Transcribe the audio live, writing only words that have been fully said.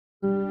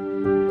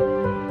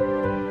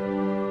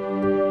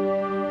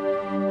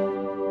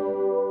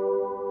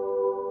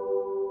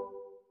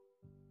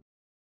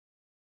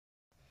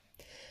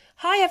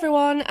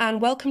everyone,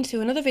 and welcome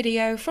to another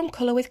video from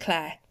Colour with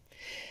Claire.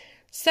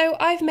 So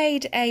I've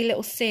made a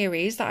little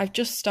series that I've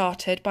just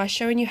started by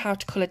showing you how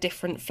to colour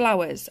different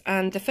flowers,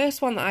 and the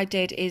first one that I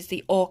did is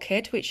the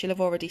orchid, which you'll have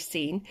already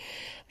seen.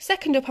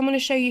 Second up, I'm going to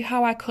show you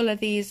how I colour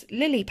these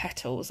lily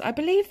petals. I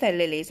believe they're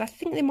lilies. I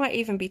think they might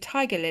even be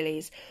tiger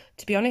lilies.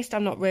 To be honest,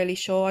 I'm not really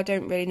sure. I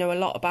don't really know a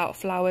lot about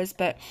flowers,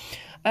 but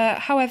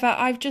however,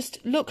 I've just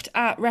looked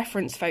at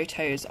reference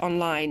photos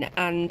online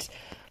and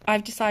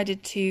I've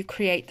decided to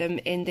create them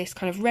in this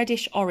kind of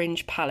reddish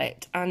orange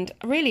palette, and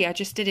really I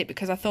just did it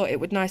because I thought it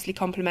would nicely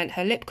complement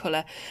her lip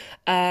colour,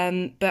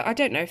 but I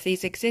don't know if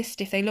these exist,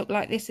 if they look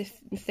like this,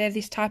 if they're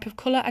this type of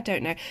colour, I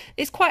don't know.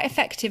 It's quite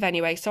effective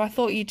anyway, so I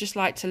thought you'd just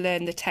like to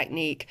learn the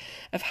technique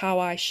of how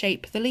I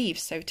shape the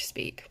leaves, so to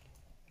speak.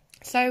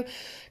 So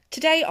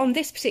today on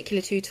this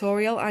particular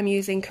tutorial I'm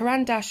using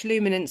Caran d'Ache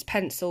Luminance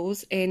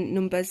pencils in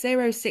number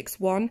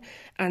 061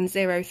 and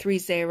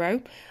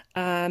 030.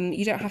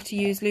 You don't have to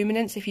use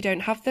luminance if you don't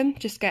have them,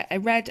 just get a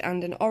red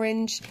and an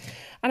orange.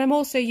 And I'm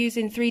also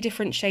using 3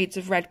 different shades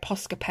of red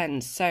Posca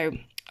pens, so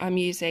I'm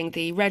using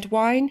the red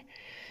wine,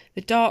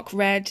 the dark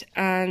red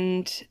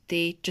and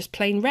the just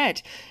plain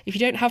red. If you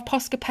don't have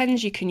Posca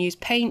pens, you can use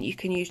paint, you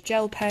can use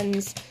gel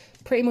pens,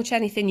 pretty much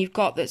anything you've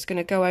got that's going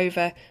to go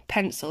over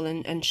pencil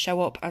and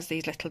show up as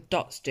these little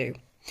dots do.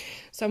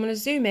 So I'm going to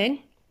zoom in.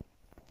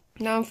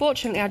 Now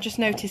unfortunately I just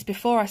noticed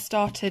before I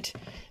started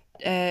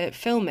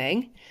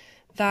filming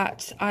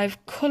that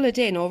I've coloured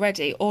in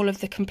already all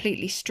of the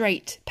completely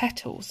straight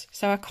petals,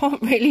 so I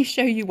can't really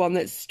show you one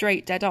that's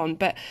straight dead on,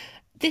 but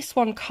this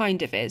one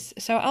kind of is.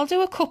 So I'll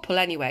do a couple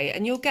anyway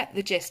and you'll get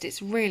the gist. It's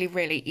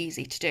really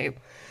easy to do.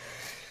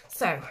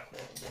 So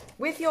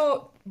with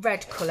your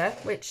red colour,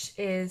 which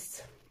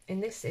is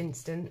in this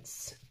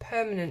instance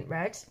permanent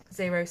red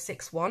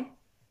 061,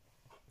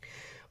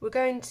 we're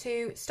going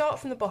to start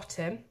from the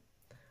bottom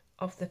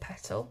of the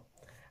petal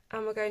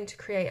and we're going to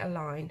create a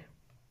line.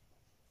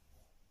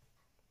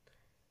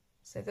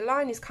 So the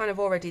line is kind of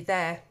already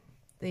there,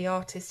 the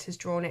artist has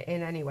drawn it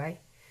in anyway,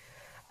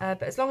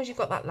 but as long as you've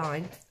got that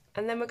line,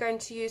 and then we're going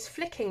to use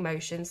flicking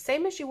motions,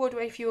 same as you would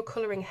if you were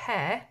colouring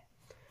hair,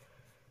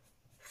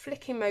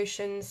 flicking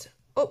motions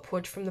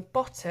upward from the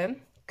bottom,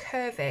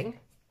 curving,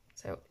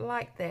 so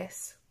like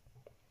this,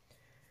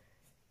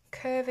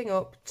 curving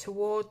up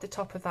toward the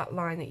top of that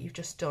line that you've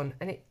just done,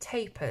 and it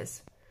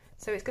tapers,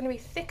 so it's going to be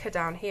thicker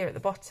down here at the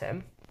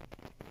bottom.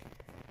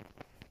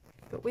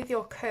 But with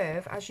your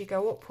curve, as you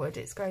go upward,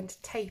 it's going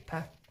to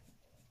taper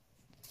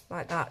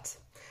like that.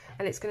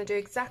 And it's going to do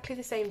exactly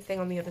the same thing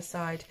on the other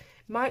side.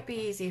 Might be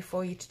easier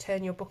for you to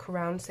turn your book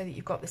around so that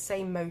you've got the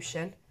same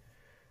motion.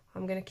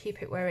 I'm going to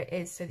keep it where it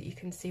is so that you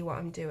can see what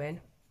I'm doing.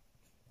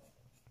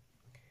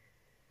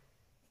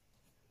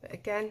 But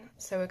again,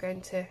 so we're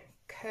going to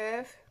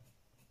curve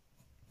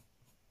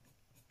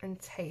and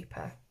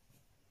taper.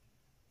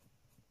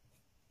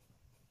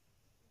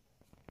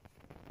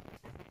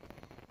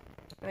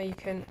 Now you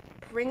can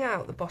bring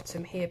out the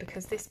bottom here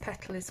because this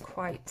petal is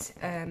quite,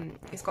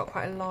 it's got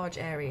quite a large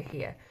area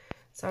here.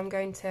 So I'm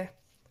going to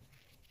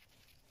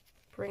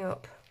bring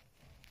up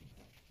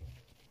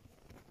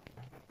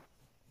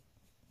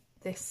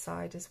this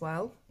side as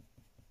well.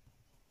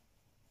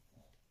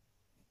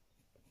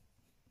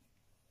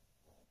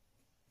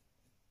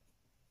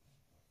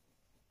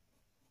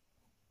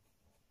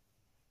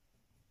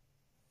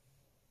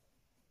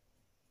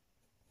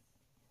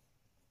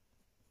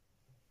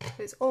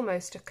 It's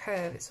almost a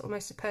curve, it's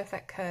almost a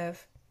perfect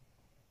curve.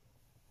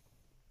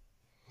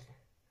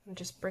 And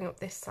just bring up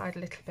this side a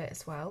little bit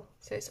as well.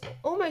 So it's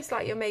almost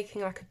like you're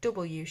making like a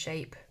W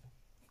shape.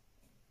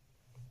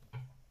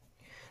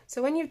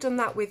 So when you've done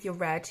that with your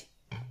red,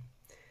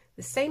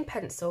 the same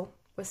pencil,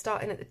 we're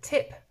starting at the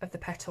tip of the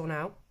petal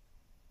now.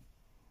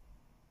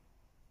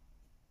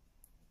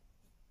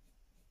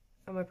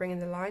 And we're bringing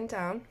the line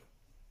down,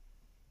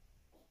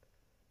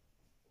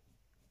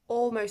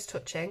 almost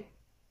touching.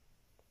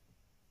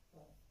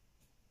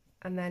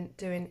 And then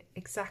doing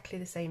exactly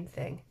the same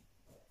thing.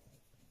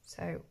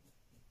 So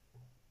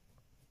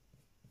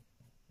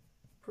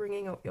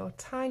bringing up your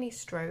tiny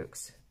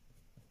strokes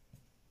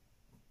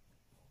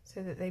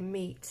so that they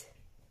meet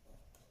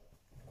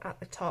at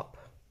the top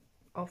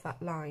of that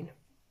line.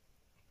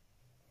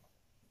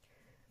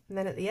 And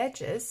then at the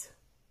edges,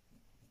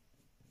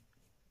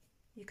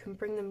 you can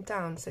bring them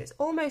down. So it's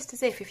almost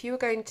as if you were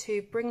going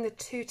to bring the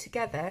two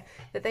together,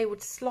 that they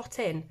would slot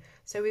in.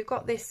 So we've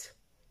got this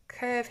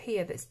curve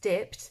here that's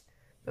dipped,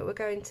 but we're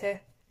going to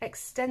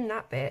extend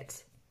that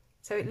bit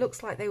so it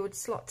looks like they would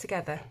slot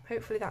together.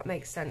 Hopefully that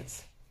makes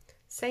sense.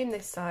 Same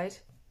this side.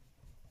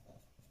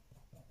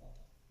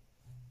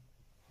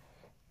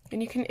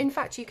 And you can, in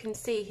fact, you can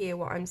see here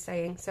what I'm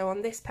saying. So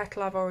on this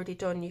petal I've already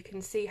done, you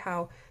can see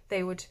how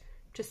they would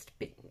just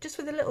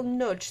with a little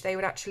nudge, they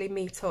would actually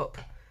meet up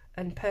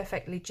and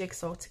perfectly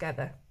jigsaw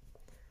together.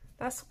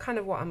 That's kind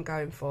of what I'm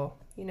going for.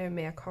 You know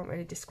me, I can't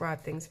really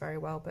describe things very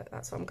well, but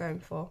that's what I'm going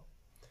for.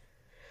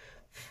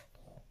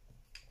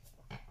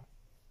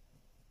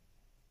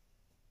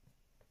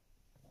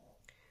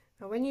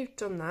 Now when you've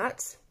done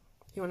that,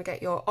 you want to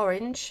get your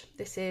orange.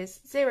 This is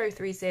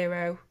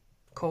 030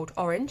 called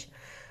orange,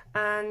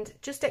 and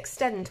just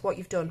extend what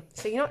you've done.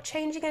 So you're not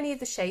changing any of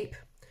the shape,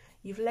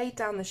 you've laid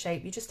down the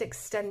shape, you're just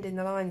extending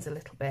the lines a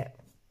little bit.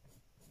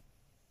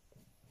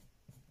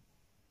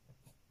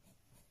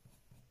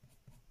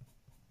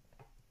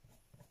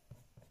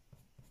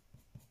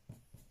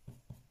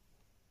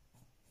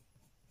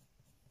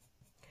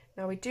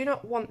 Now we do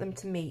not want them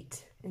to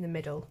meet in the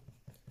middle.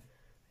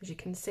 As you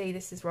can see,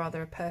 this is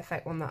rather a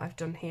perfect one that I've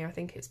done here. I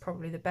think it's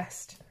probably the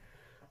best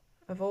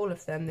of all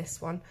of them, this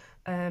one.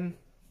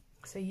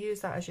 So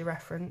use that as your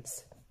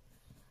reference.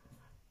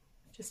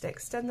 Just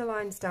extend the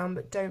lines down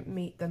but don't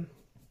meet them.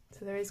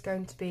 So there is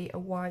going to be a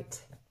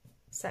white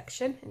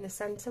section in the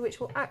centre which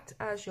will act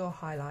as your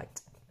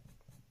highlight.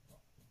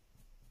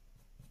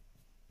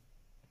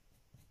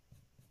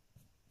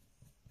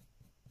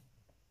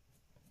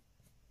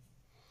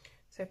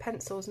 So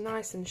pencil's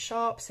nice and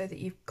sharp so that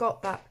you've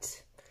got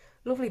that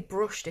lovely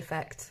brushed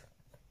effect.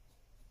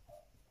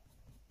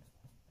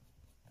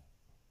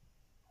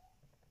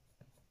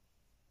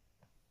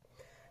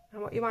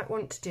 And what you might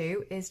want to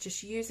do is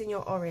just using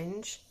your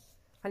orange,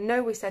 I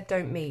know we said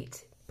don't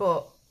meet,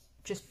 but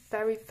just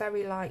very,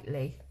 very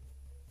lightly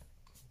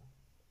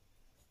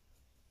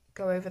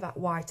go over that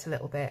white a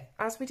little bit.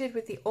 As we did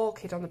with the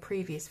orchid on the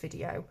previous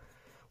video,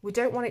 we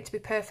don't want it to be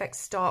perfect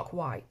stark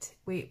white.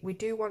 We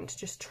do want to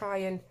just try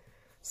and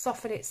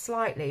soften it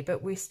slightly,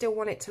 but we still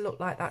want it to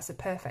look like that's a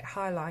perfect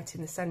highlight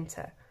in the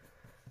centre.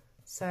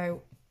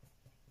 So,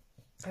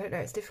 I don't know,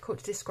 it's difficult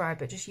to describe,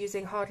 but just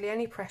using hardly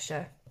any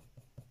pressure,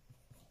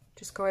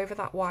 just go over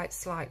that white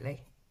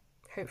slightly.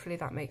 Hopefully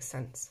that makes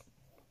sense.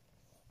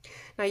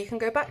 Now you can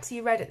go back to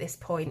your red at this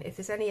point if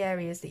there's any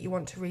areas that you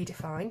want to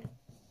redefine.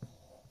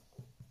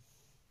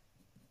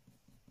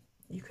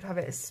 You could have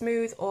it as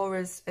smooth or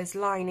as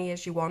liney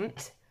as you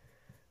want.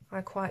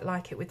 I quite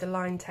like it with the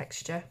line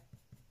texture.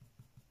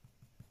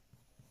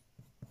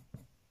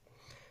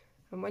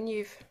 And when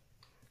you've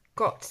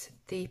got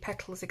the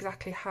petals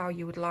exactly how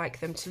you would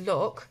like them to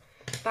look,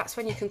 that's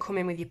when you can come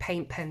in with your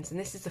paint pens, and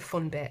this is the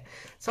fun bit.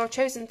 So I've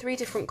chosen 3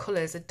 different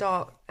colours, a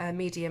dark, a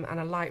medium and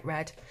a light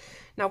red.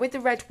 Now with the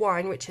red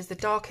wine, which is the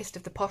darkest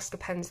of the Posca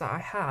pens that I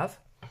have,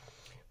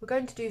 we're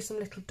going to do some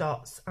little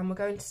dots, and we're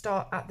going to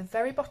start at the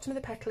very bottom of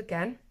the petal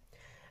again,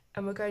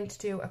 and we're going to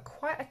do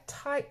quite a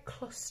tight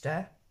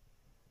cluster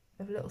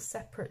of little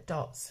separate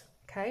dots,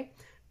 okay?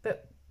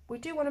 But we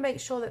do want to make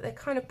sure that they're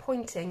kind of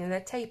pointing and they're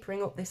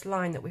tapering up this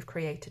line that we've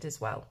created as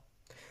well.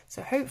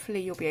 So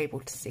hopefully you'll be able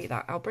to see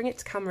that. I'll bring it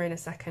to camera in a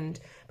second,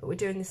 but we're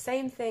doing the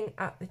same thing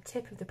at the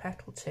tip of the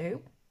petal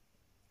too.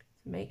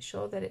 So make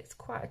sure that it's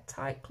quite a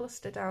tight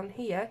cluster down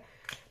here,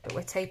 but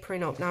we're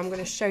tapering up. Now I'm going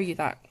to show you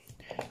that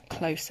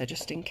closer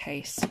just in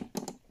case.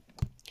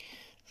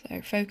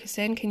 So focus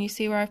in, can you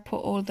see where I've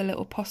put all the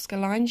little Posca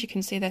lines? You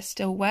can see they're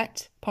still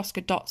wet,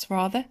 Posca dots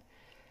rather.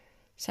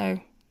 So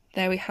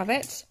there we have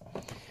it.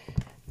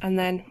 And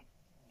then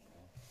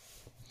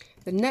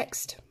the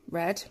next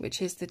red,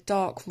 which is the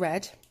dark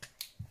red,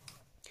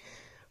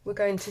 we're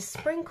going to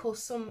sprinkle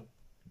some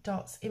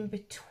dots in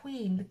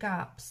between the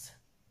gaps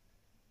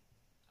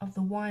of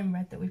the wine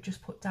red that we've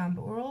just put down,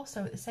 but we're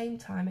also at the same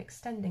time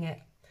extending it.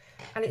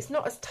 And it's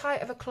not as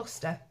tight of a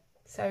cluster.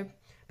 So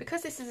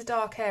because this is a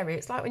dark area,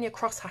 it's like when you're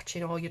cross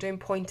hatching or you're doing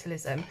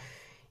pointillism,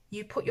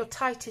 you put your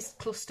tightest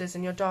clusters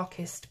and your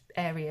darkest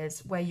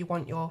areas where you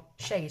want your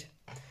shade.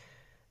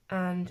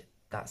 And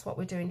that's what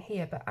we're doing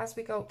here. But as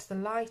we go up to the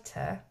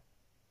lighter,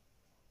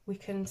 we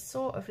can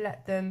sort of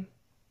let them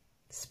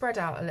spread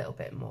out a little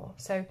bit more.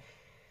 So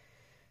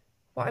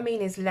what I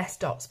mean is less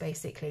dots,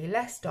 basically.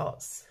 Less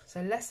dots,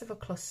 so less of a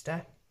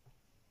cluster,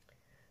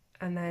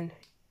 and then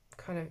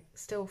kind of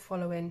still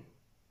following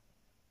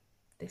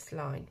this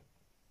line.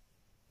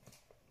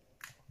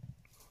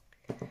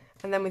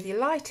 And then with your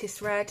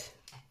lightest red,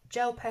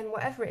 gel pen,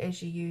 whatever it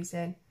is you're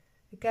using,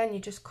 again,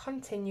 you're just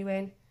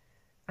continuing,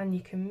 and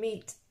you can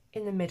meet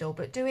in the middle,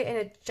 but do it in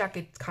a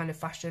jagged kind of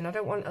fashion. I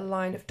don't want a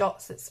line of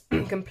dots that's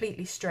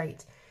completely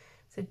straight.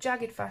 So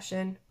jagged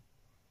fashion,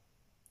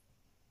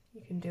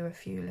 you can do a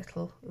few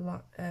little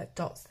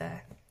dots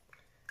there.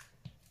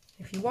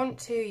 If you want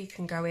to, you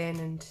can go in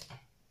and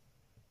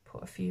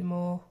put a few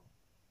more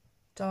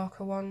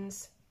darker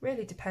ones.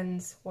 Really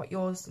depends what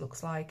yours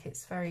looks like.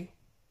 It's very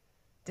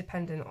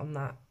dependent on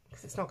that,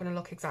 because it's not going to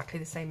look exactly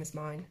the same as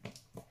mine.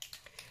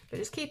 But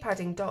just keep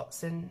adding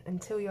dots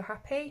until you're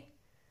happy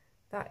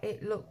that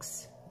it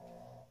looks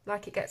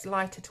like it gets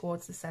lighter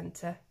towards the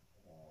centre.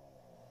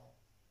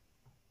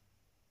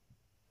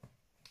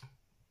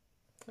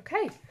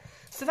 Okay,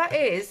 so that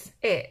is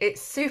it.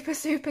 It's super,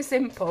 super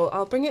simple.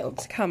 I'll bring it up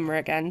to camera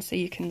again so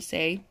you can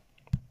see.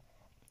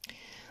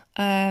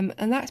 And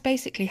that's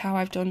basically how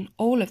I've done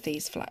all of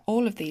these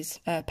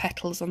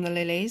petals on the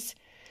lilies.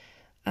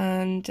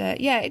 And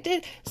yeah, it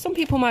did. Some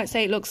people might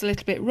say it looks a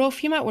little bit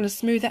rough. You might want to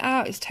smooth it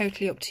out. It's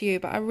totally up to you.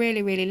 But I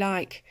really, really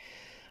like,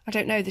 I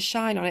don't know, the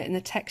shine on it and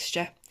the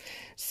texture.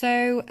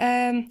 So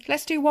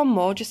let's do one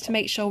more just to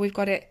make sure we've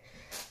got it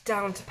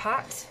down to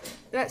pat.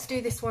 Let's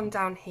do this one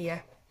down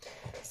here.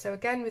 So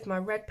again, with my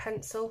red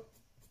pencil,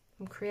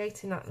 I'm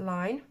creating that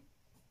line,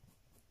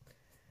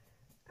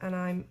 and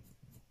I'm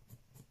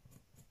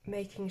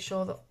making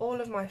sure that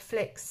all of my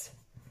flicks,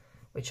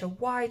 which are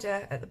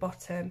wider at the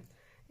bottom,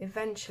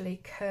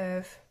 eventually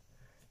curve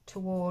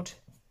toward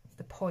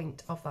the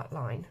point of that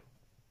line.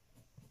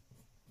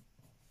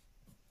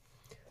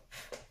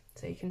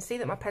 So you can see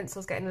that my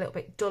pencil's getting a little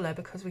bit duller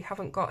because we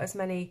haven't got as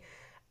many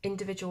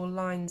individual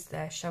lines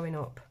there showing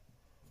up.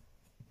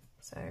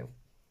 So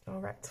I'll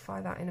rectify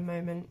that in a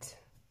moment.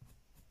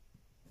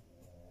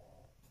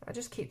 I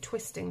just keep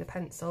twisting the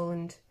pencil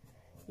and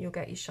you'll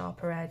get your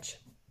sharper edge.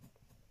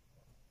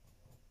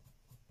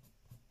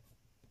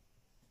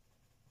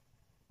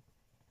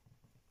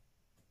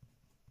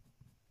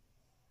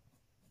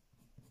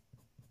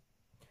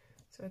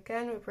 So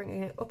again, we're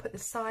bringing it up at the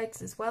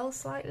sides as well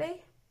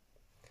slightly.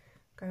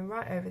 Going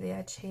right over the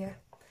edge here,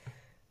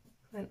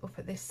 and then up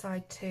at this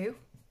side too.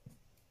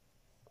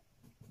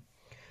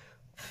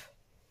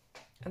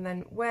 And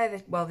then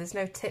where well, there's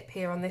no tip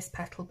here on this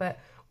petal, but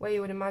where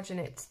you would imagine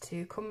it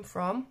to come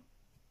from,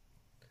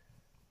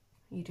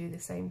 you do the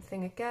same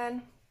thing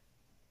again.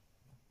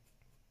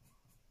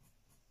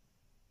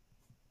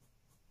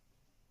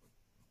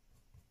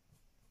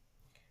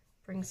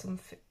 Bring some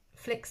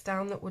flicks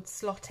down that would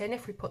slot in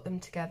if we put them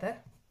together.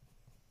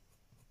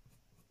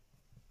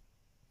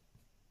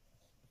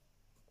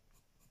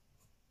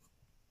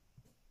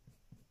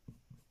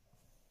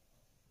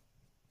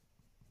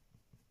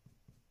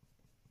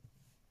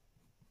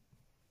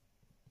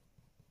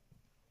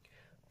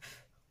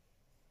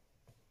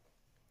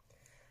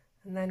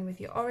 And then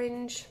with your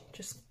orange,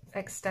 just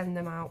extend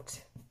them out.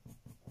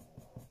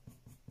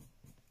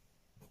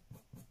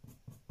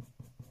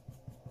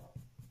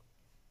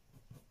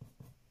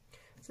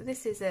 So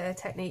this is a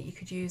technique you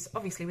could use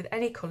obviously with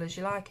any colours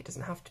you like. It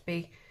doesn't have to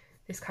be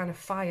this kind of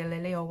fire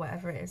lily or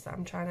whatever it is that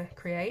I'm trying to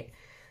create.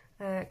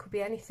 It could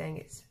be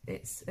anything.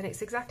 It's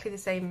exactly the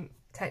same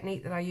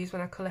technique that I use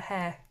when I colour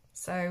hair,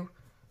 so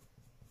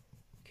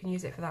you can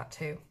use it for that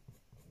too.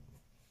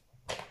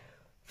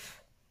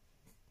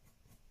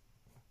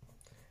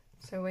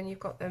 So when you've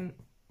got them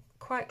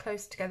quite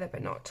close together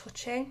but not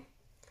touching,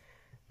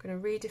 I'm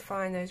going to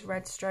redefine those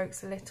red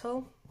strokes a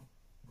little.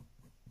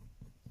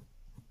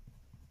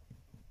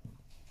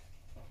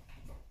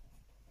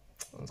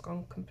 That one's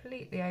gone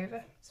completely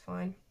over, it's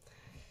fine.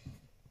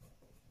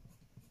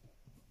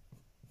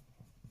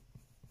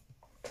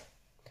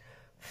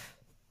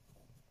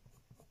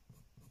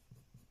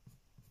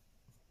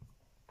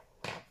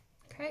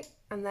 Okay,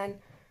 and then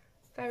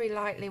very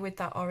lightly with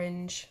that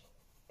orange,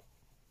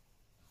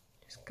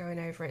 just going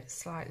over it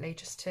slightly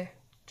just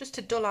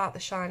to dull out the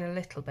shine a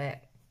little bit.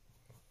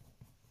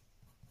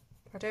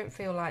 I don't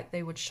feel like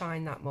they would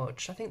shine that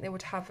much. I think they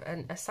would have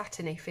a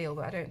satiny feel,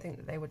 but I don't think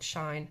that they would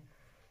shine.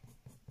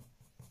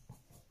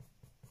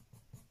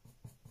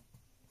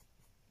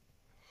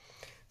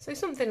 So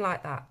something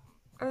like that.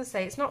 As I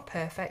say, it's not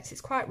perfect,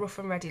 it's quite rough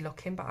and ready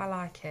looking, but I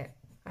like it.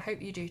 I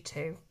hope you do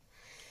too.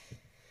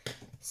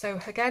 So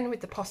again, with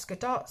the Posca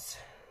dots,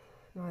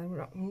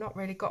 I've not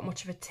really got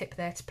much of a tip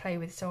there to play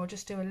with, so I'll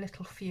just do a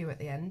little few at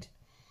the end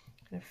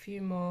and a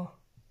few more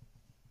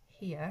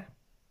here.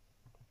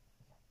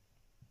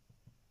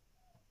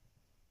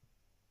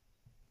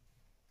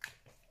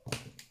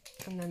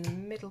 And then the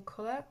middle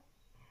colour.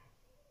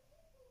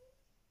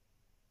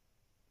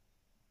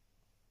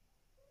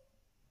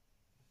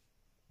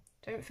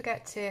 Don't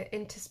forget to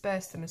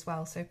intersperse them as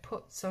well, so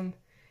put some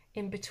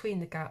in between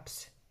the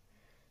gaps.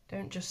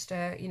 Don't just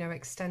you know,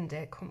 extend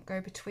it,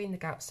 go between the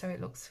gaps so it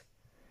looks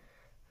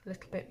a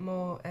little bit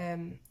more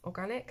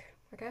organic,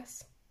 I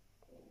guess.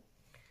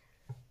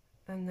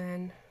 And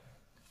then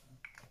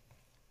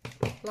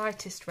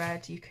lightest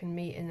red you can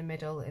meet in the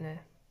middle in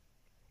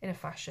a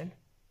fashion.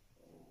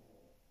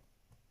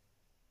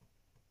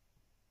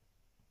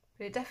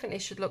 But it definitely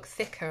should look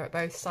thicker at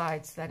both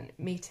sides than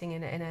meeting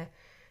in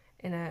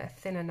a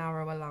thinner,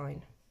 narrower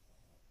line.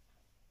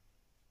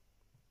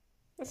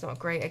 That's not a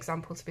great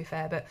example, to be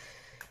fair, but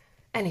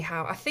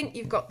anyhow, I think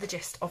you've got the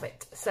gist of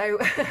it. So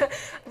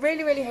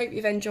really hope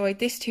you've enjoyed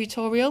this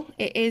tutorial.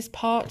 It is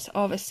part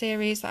of a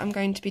series that I'm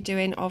going to be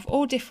doing of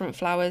all different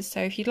flowers.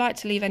 So if you'd like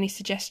to leave any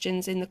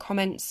suggestions in the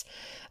comments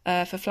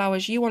for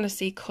flowers you want to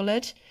see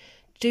coloured,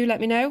 do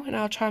let me know and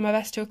I'll try my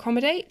best to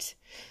accommodate.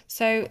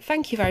 So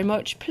thank you very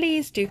much.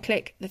 Please do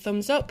click the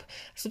thumbs up,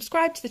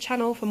 subscribe to the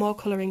channel for more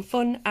colouring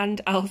fun,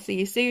 and I'll see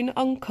you soon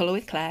on Colour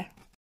with Claire.